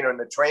the trainer, and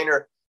the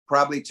trainer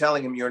probably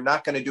telling him, you're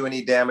not going to do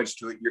any damage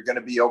to it. You're going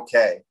to be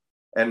okay.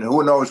 And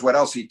who knows what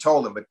else he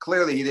told him, but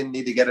clearly he didn't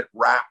need to get it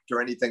wrapped or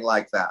anything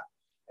like that.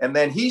 And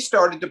then he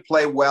started to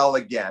play well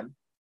again,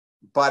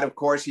 but of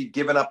course he'd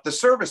given up the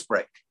service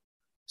break.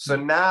 So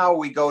now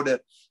we go to,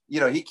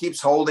 he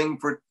keeps holding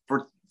for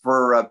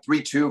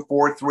 3-2,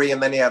 4-3,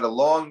 and then he had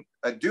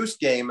a deuce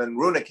game, and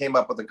Rune came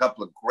up with a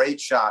couple of great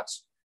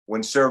shots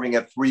when serving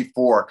at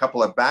 3-4, a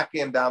couple of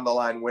backhand down the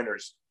line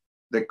winners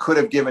that could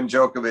have given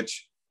Djokovic,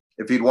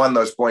 if he'd won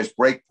those points,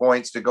 break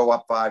points to go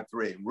up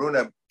 5-3.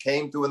 Rune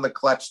came through in the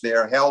clutch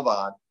there, held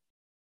on.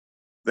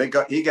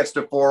 He gets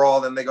to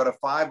 4-all, then they go to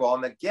 5-all.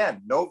 And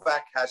again,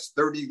 Novak has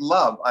 30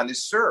 love on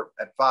his serve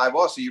at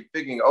 5-all. So you're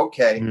thinking,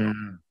 okay,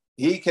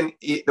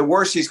 the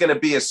worst he's going to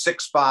be is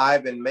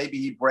 6-5, and maybe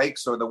he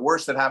breaks, or the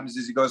worst that happens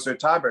is he goes to a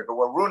tiebreaker.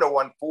 Well, Rune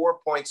won 4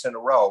 points in a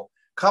row,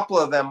 a couple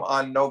of them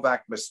on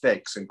Novak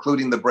mistakes,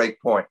 including the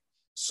break point.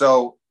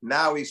 So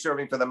now he's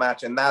serving for the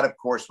match, and that, of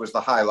course, was the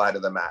highlight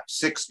of the match.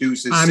 6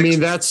 deuces. I mean,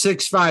 that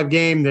 6-5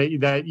 game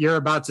that you're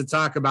about to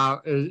talk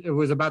about, it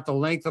was about the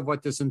length of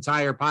what this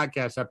entire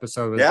podcast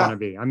episode was going to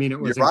be. I mean, it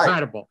was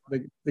incredible.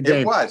 Right. The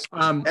game. It was.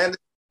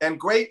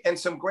 And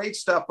some great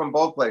stuff from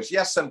both players.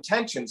 Yes, some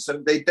tension.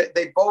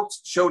 They both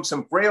showed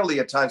some frailty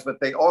at times,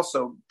 but they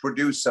also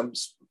produced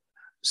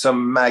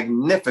some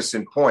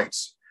magnificent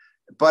points.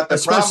 But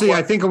especially,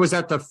 I think it was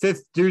at the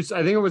 5th deuce.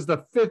 I think it was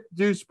the 5th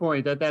deuce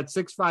point at that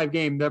 6-5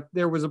 game.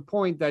 There was a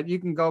point that you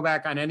can go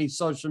back on any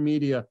social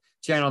media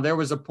channel. There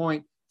was a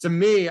point, to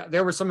me,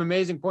 there were some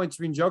amazing points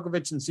between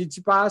Djokovic and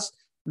Tsitsipas.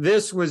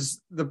 This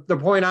was the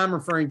point I'm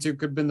referring to,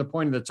 could have been the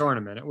point of the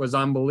tournament. It was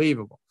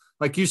unbelievable.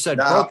 Like you said,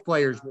 both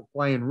players were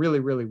playing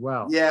really, really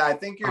well. Yeah, I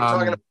think you're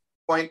talking about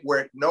the point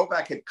where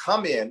Novak had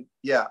come in.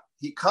 Yeah,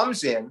 he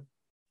comes in.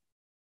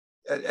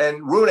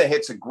 And Rune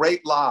hits a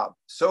great lob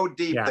so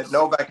deep that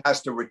Novak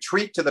has to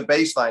retreat to the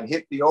baseline,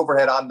 hit the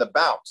overhead on the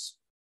bounce.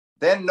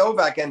 Then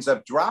Novak ends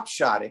up drop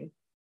shotting,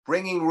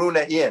 bringing Rune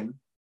in.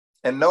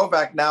 And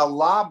Novak now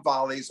lob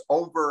volleys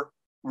over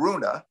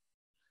Rune.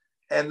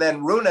 And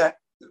then Rune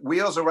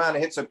wheels around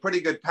and hits a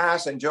pretty good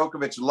pass, and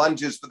Djokovic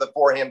lunges for the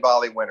forehand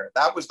volley winner.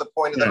 That was the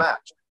point of the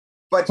match.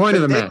 Point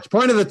of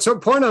the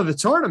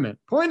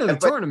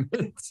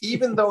tournament.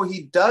 Even though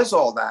he does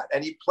all that,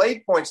 and he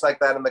played points like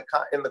that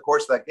in the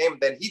course of that game,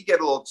 then he'd get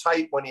a little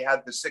tight when he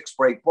had the 6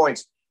 break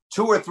points.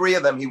 2 or 3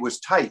 of them he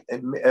was tight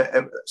and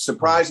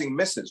surprising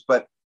misses.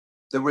 But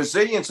the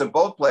resilience of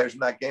both players in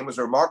that game was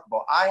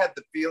remarkable. I had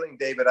the feeling,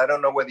 David, I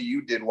don't know whether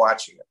you did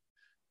watching it,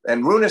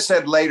 and Rune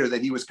said later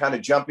that he was kind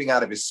of jumping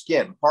out of his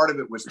skin. Part of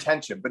it was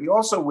tension, but he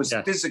also was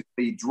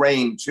physically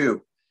drained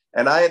too.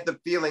 And I had the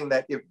feeling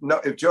that if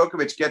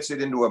Djokovic gets it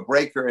into a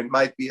breaker, it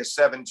might be a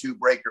 7-2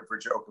 breaker for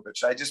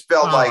Djokovic. I just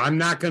felt like I'm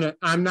not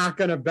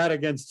gonna bet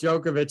against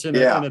Djokovic in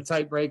a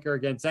tight breaker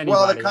against anybody.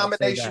 Well, the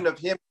combination of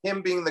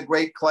him being the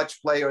great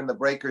clutch player in the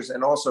breakers,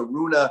 and also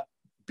Rune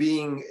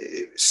being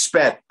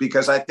spent,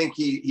 because I think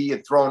he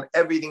had thrown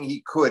everything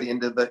he could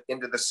into the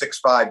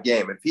 6-5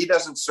 game. If he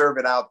doesn't serve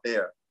it out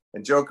there,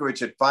 and Djokovic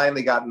had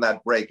finally gotten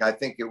that break, I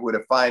think he would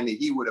have finally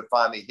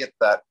hit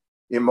that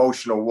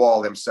emotional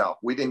wall himself.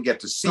 We didn't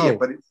get to see it,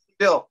 but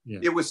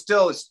it was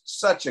still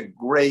such a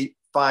great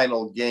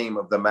final game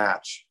of the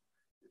match.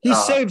 He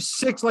saved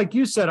 6, like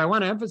you said. I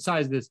want to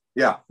emphasize this.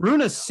 Yeah,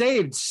 Rune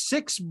saved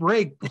 6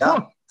 break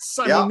points.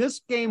 I mean,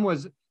 this game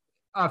was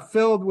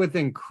filled with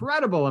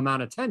incredible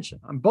amount of tension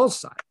on both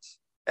sides.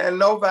 And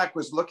Novak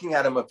was looking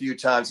at him a few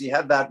times. He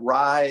had that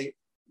wry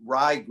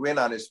grin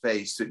on his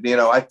face.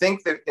 I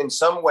think that in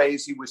some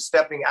ways he was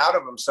stepping out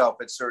of himself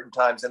at certain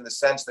times, in the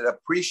sense that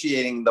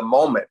appreciating the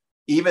moment.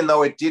 Even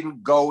though it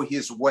didn't go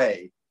his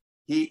way,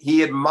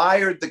 he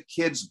admired the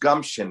kid's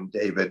gumption,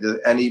 David,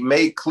 and he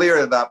made clear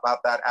about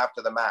that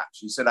after the match.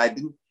 He said,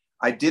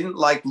 I didn't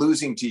like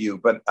losing to you,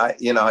 but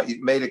he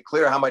made it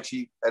clear how much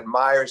he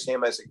admires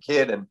him as a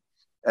kid and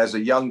as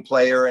a young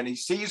player. And he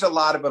sees a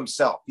lot of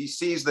himself. He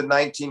sees the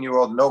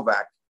 19-year-old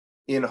Novak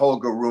in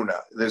Holger Rune.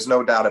 There's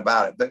no doubt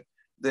about it.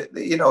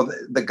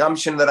 The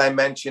gumption that I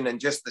mentioned,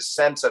 and just the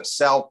sense of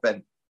self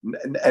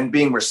and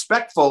being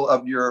respectful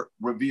of your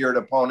revered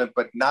opponent,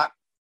 but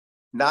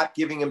not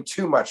giving him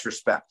too much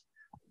respect.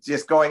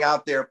 Just going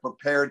out there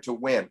prepared to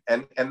win.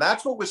 And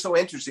that's what was so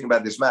interesting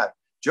about this match.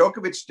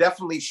 Djokovic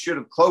definitely should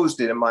have closed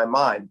it in my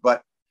mind,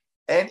 but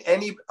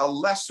a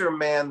lesser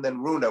man than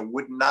Rune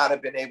would not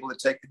have been able to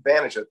take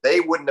advantage of it. They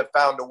wouldn't have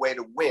found a way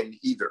to win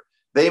either.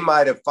 They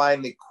might have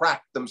finally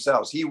cracked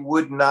themselves. He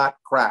would not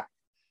crack.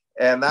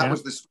 And that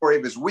was the story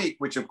of his week,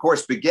 which of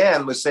course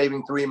began with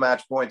saving 3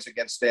 match points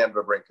against Stan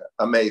Wawrinka.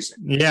 Amazing.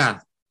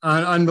 Yeah.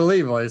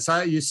 Unbelievable.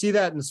 You see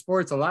that in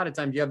sports a lot of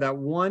times. You have that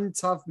one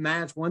tough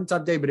match, one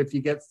tough day, but if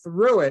you get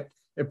through it,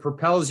 it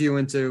propels you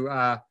into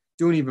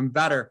doing even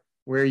better,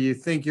 where you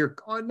think you're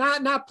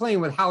not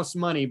playing with house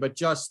money, but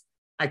just,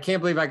 I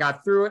can't believe I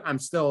got through it. I'm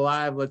still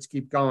alive. Let's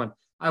keep going.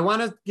 I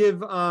want to give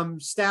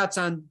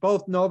stats on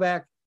both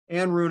Novak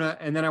and Rune,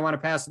 and then I want to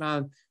pass it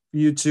on for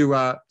you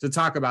to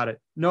talk about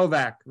it.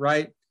 Novak,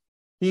 right?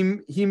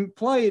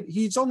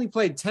 He's only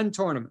played 10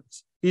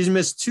 tournaments. He's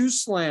missed 2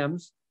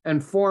 slams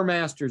and 4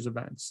 Masters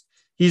events.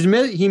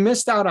 He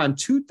missed out on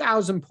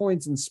 2,000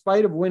 points in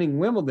spite of winning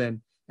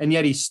Wimbledon, and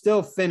yet he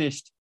still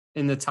finished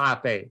in the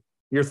top 8.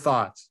 Your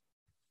thoughts?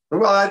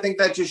 Well, I think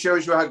that just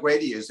shows you how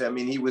great he is. I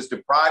mean, he was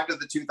deprived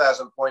of the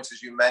 2,000 points,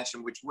 as you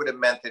mentioned, which would have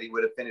meant that he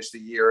would have finished the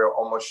year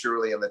almost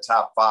surely in the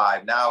top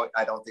 5. Now,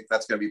 I don't think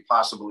that's going to be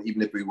possible,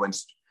 even if he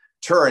wins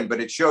Turin. But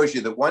it shows you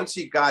that once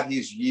he got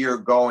his year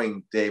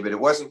going, David, it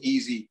wasn't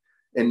easy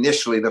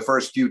initially, the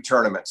first few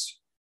tournaments,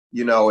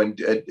 in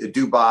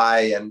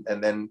Dubai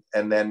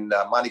and then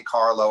Monte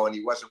Carlo, and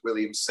he wasn't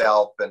really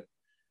himself. And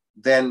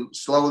then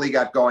slowly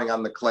got going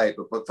on the clay.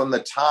 But from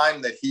the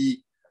time that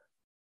he,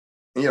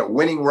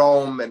 winning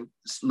Rome and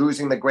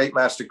losing the great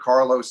master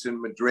Carlos in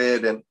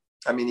Madrid. And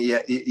I mean,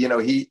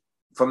 he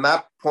from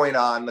that point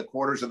on, the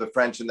quarters of the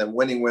French and then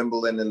winning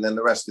Wimbledon and then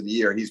the rest of the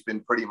year, he's been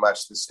pretty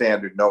much the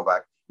standard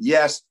Novak.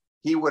 Yes,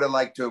 he would have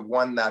liked to have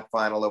won that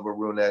final over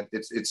Rune.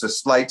 It's a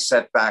slight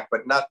setback,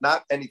 but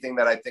not anything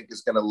that I think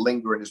is going to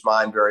linger in his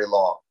mind very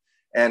long.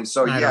 And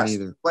so, yes,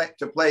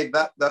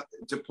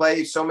 to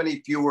play so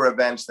many fewer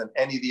events than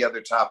any of the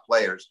other top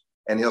players,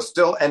 and he'll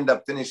still end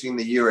up finishing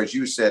the year, as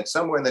you said,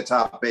 somewhere in the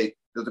top 8.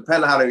 It'll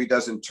depend on how he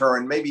does in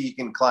Turin. Maybe he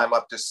can climb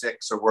up to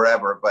 6 or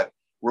wherever, but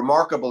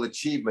remarkable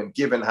achievement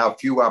given how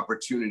few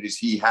opportunities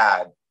he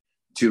had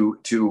to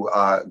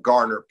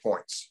garner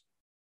points.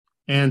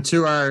 And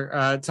to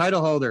our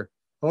title holder,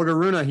 Holger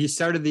Rune, he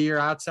started the year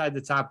outside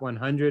the top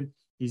 100.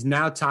 He's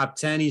now top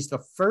 10. He's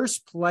the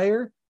first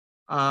player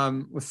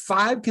with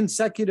 5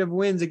 consecutive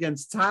wins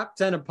against top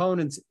 10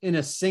 opponents in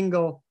a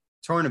single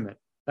tournament.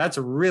 That's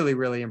really,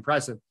 really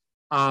impressive.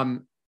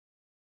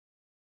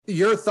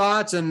 Your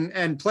thoughts,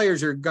 and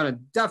players are going to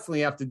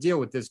definitely have to deal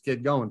with this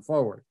kid going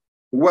forward.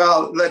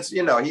 Well, let's,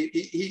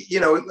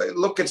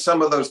 look at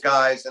some of those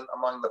guys, and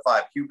among the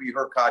 5, Hubie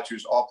Hurkacz,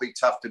 who's awfully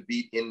tough to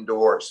beat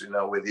indoors,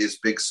 with his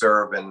big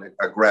serve and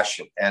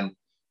aggression. And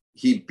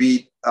he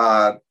beat,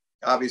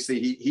 obviously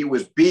he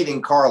was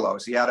beating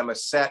Carlos. He had him a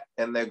set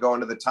and they're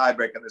going to the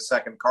tiebreak in the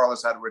second.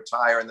 Carlos had to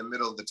retire in the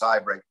middle of the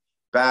tiebreak.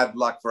 Bad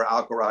luck for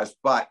Alcaraz,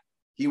 but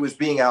he was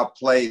being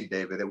outplayed,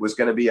 David. It was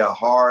going to be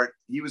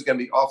he was going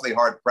to be awfully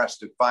hard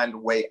pressed to find a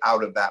way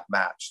out of that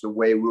match, the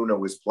way Rune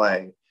was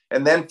playing.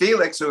 And then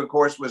Felix, who of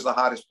course was the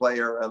hottest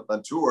player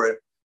on tour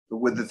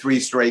with the 3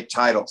 straight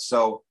titles.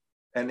 So,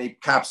 and he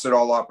caps it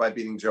all off by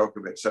beating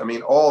Djokovic. So, I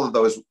mean, all of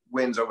those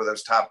wins over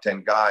those top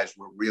 10 guys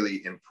were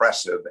really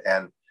impressive.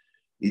 And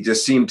he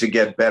just seemed to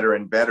get better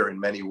and better in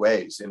many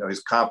ways.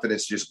 His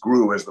confidence just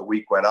grew as the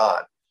week went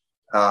on.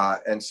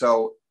 And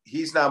so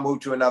he's now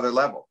moved to another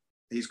level.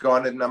 He's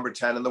gone to number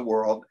 10 in the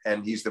world,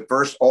 and he's the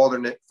first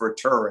alternate for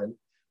Turin,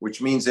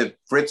 which means if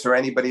Fritz or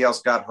anybody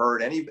else got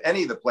hurt,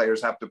 any of the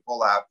players have to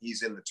pull out,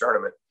 he's in the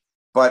tournament.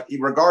 But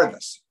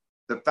regardless,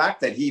 the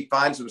fact that he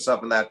finds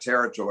himself in that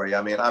territory,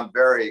 I mean, I'm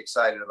very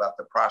excited about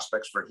the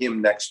prospects for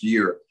him next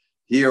year.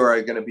 Here are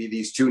going to be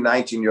these 2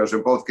 19-year-olds who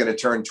are both going to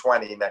turn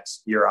 20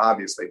 next year,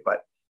 obviously.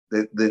 But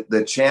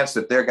the chance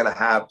that they're going to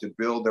have to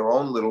build their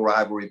own little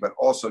rivalry, but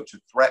also to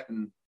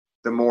threaten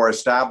the more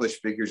established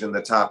figures in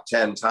the top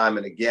 10 time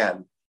and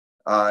again.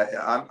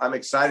 I'm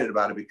excited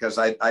about it because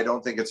I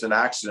don't think it's an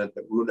accident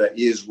that Rune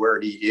is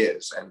where he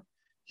is, and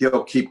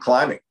he'll keep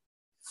climbing.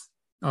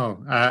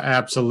 Oh,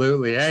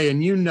 absolutely. Hey,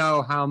 and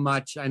how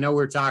much, I know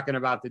we're talking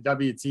about the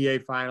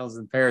WTA finals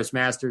and Paris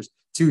Masters,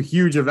 2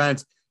 huge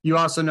events. You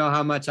also know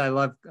how much I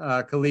love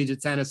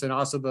collegiate tennis and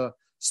also the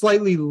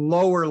slightly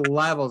lower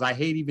levels. I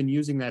hate even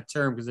using that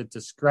term because it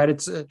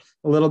discredits it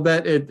a little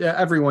bit.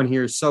 Everyone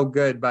here is so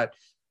good, but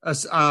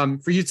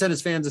for you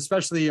tennis fans,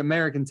 especially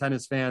American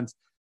tennis fans,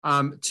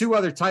 2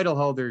 other title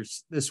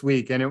holders this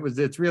week. And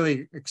it's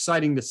really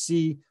exciting to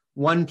see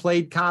One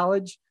played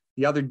college,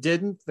 the other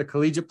didn't. The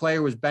collegiate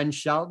player was Ben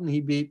Shelton.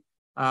 He beat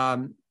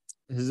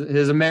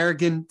his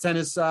American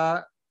tennis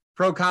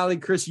pro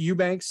colleague Chris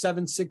Eubanks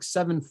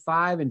 7-6,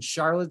 7-5 in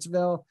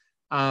Charlottesville.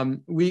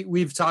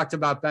 We've talked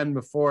about Ben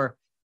before.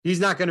 He's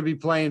not going to be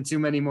playing too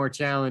many more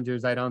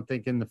challengers, I don't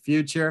think, in the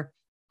future.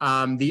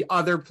 The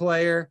other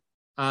player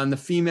on the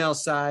female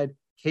side,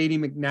 Katie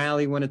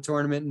McNally, won a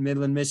tournament in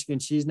Midland, Michigan.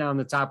 She's now in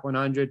the top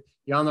 100.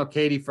 You all know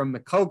Katie from the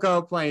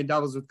Coco, playing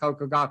doubles with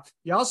Coco Gauff.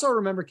 You also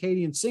remember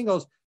Katie in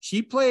singles.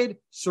 She played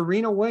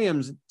Serena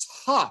Williams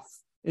tough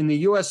in the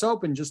U.S.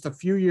 Open just a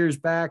few years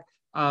back.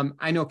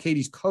 I know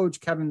Katie's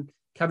coach, Kevin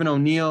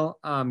O'Neill,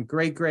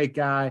 great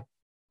guy.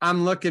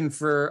 I'm looking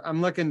for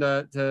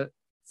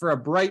a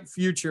bright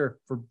future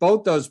for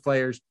both those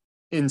players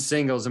in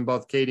singles, and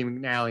both Katie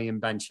McNally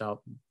and Ben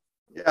Shelton.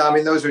 Yeah, I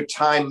mean, those are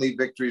timely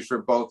victories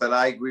for both. And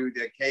I agree with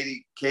you.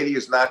 Katie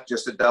is not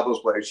just a doubles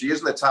player. She is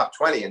in the top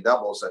 20 in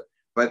doubles.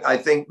 But I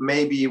think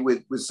maybe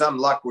with some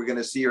luck, we're going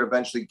to see her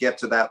eventually get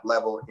to that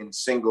level in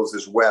singles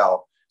as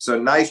well.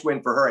 So nice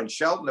win for her. And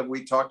Shelton,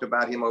 we talked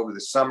about him over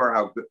the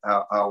summer,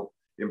 how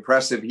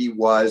impressive he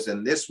was.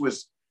 And this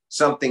was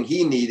something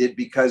he needed,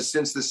 because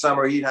since the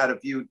summer, he'd had a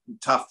few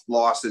tough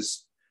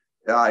losses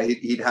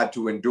he'd had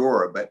to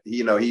endure. But,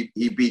 he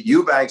beat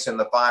Eubanks in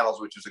the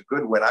finals, which is a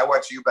good win. I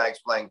watched Eubanks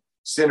playing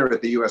Sinner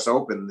at the U.S.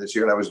 Open this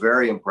year, and I was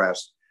very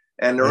impressed.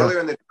 And earlier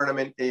in the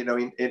tournament,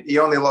 he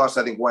only lost,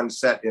 I think, one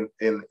set in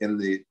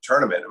the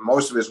tournament.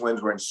 Most of his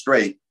wins were in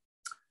straight.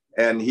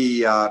 And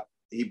he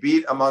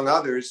beat, among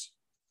others,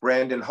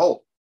 Brandon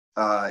Holt,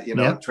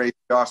 Tracy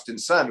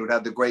Austin's son, who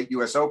had the great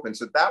U.S. Open.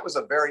 So that was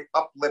a very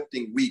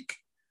uplifting week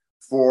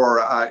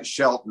for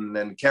Shelton,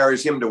 and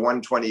carries him to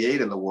 128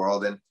 in the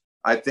world. And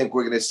I think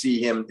we're going to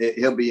see him.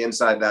 He'll be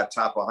inside that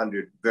top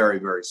 100 very,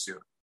 very soon.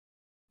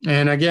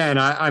 And again,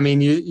 I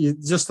mean, you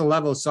just the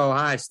level is so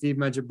high. Steve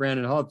mentioned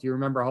Brandon Holt. You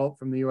remember Holt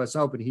from the U.S.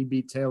 Open? He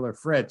beat Taylor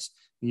Fritz,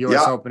 the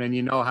U.S. Open, and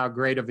you know how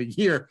great of a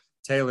year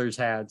Taylor's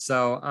had.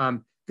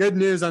 So good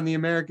news on the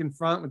American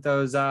front with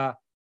those. I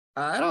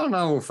don't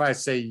know if I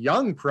say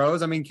young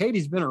pros. I mean,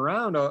 Katie's been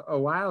around a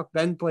while.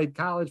 Ben played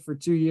college for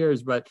 2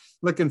 years, but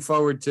looking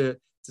forward to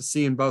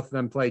seeing both of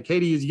them play.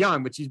 Katie is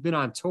young, but she's been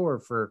on tour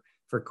for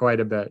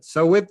quite a bit.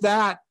 So with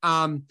that,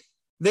 I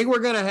think we're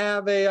going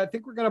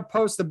to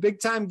post a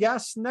big time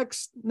guest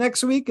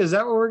next week. Is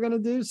that what we're going to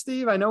do,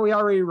 Steve? I know we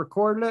already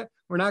recorded it.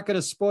 We're not going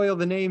to spoil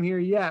the name here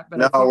yet, but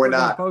no, we're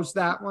not. Post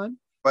that one.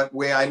 But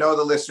I know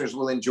the listeners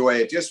will enjoy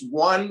it. Just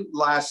one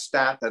last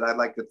stat that I'd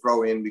like to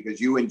throw in,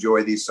 because you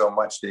enjoy these so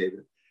much,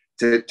 David,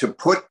 to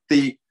put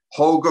the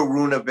Holger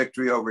Rune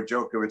victory over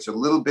Djokovic a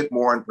little bit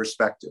more in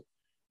perspective.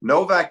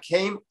 Novak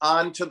came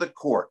onto the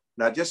court.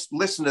 Now just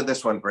listen to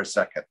this one for a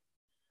second.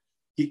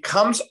 He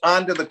comes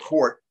onto the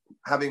court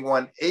having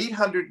won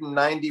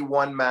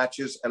 891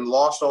 matches and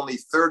lost only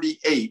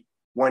 38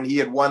 when he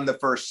had won the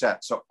first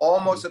set. So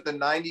almost at the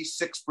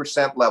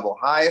 96% level,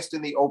 highest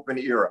in the Open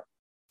era.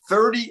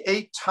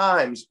 38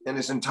 times in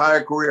his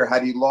entire career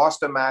had he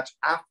lost a match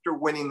after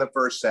winning the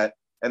first set.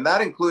 And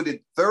that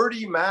included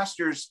 30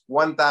 Masters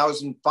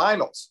 1000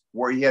 finals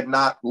where he had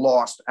not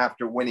lost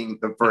after winning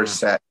the first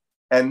set.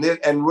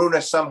 And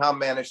Rune somehow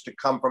managed to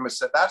come from a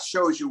set. That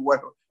shows you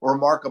what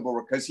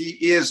remarkable, because he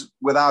is,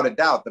 without a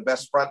doubt, the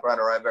best front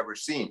runner I've ever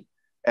seen.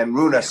 And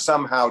Rune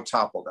somehow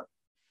toppled him.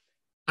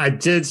 I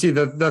did see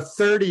the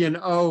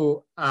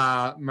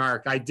 30-0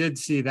 mark. I did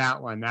see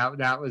that one.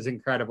 That was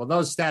incredible.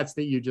 Those stats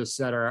that you just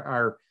said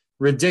are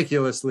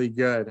ridiculously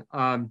good.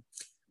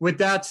 With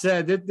that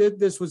said,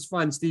 this was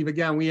fun, Steve.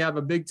 Again, we have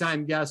a big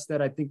time guest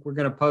that I think we're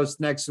going to post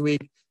next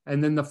week.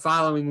 And then the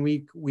following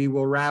week, we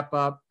will wrap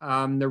up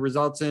the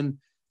results in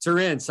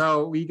Turin.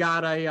 So we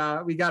got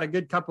a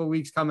good couple of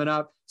weeks coming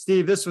up.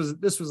 Steve, this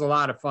was a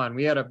lot of fun.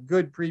 We had a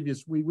good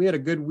we had a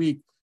good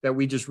week that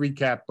we just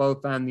recapped,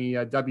 both on the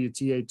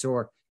WTA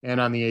Tour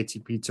and on the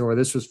ATP Tour.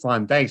 This was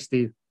fun. Thanks,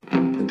 Steve.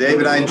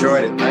 David, I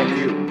enjoyed it. Thank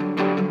you.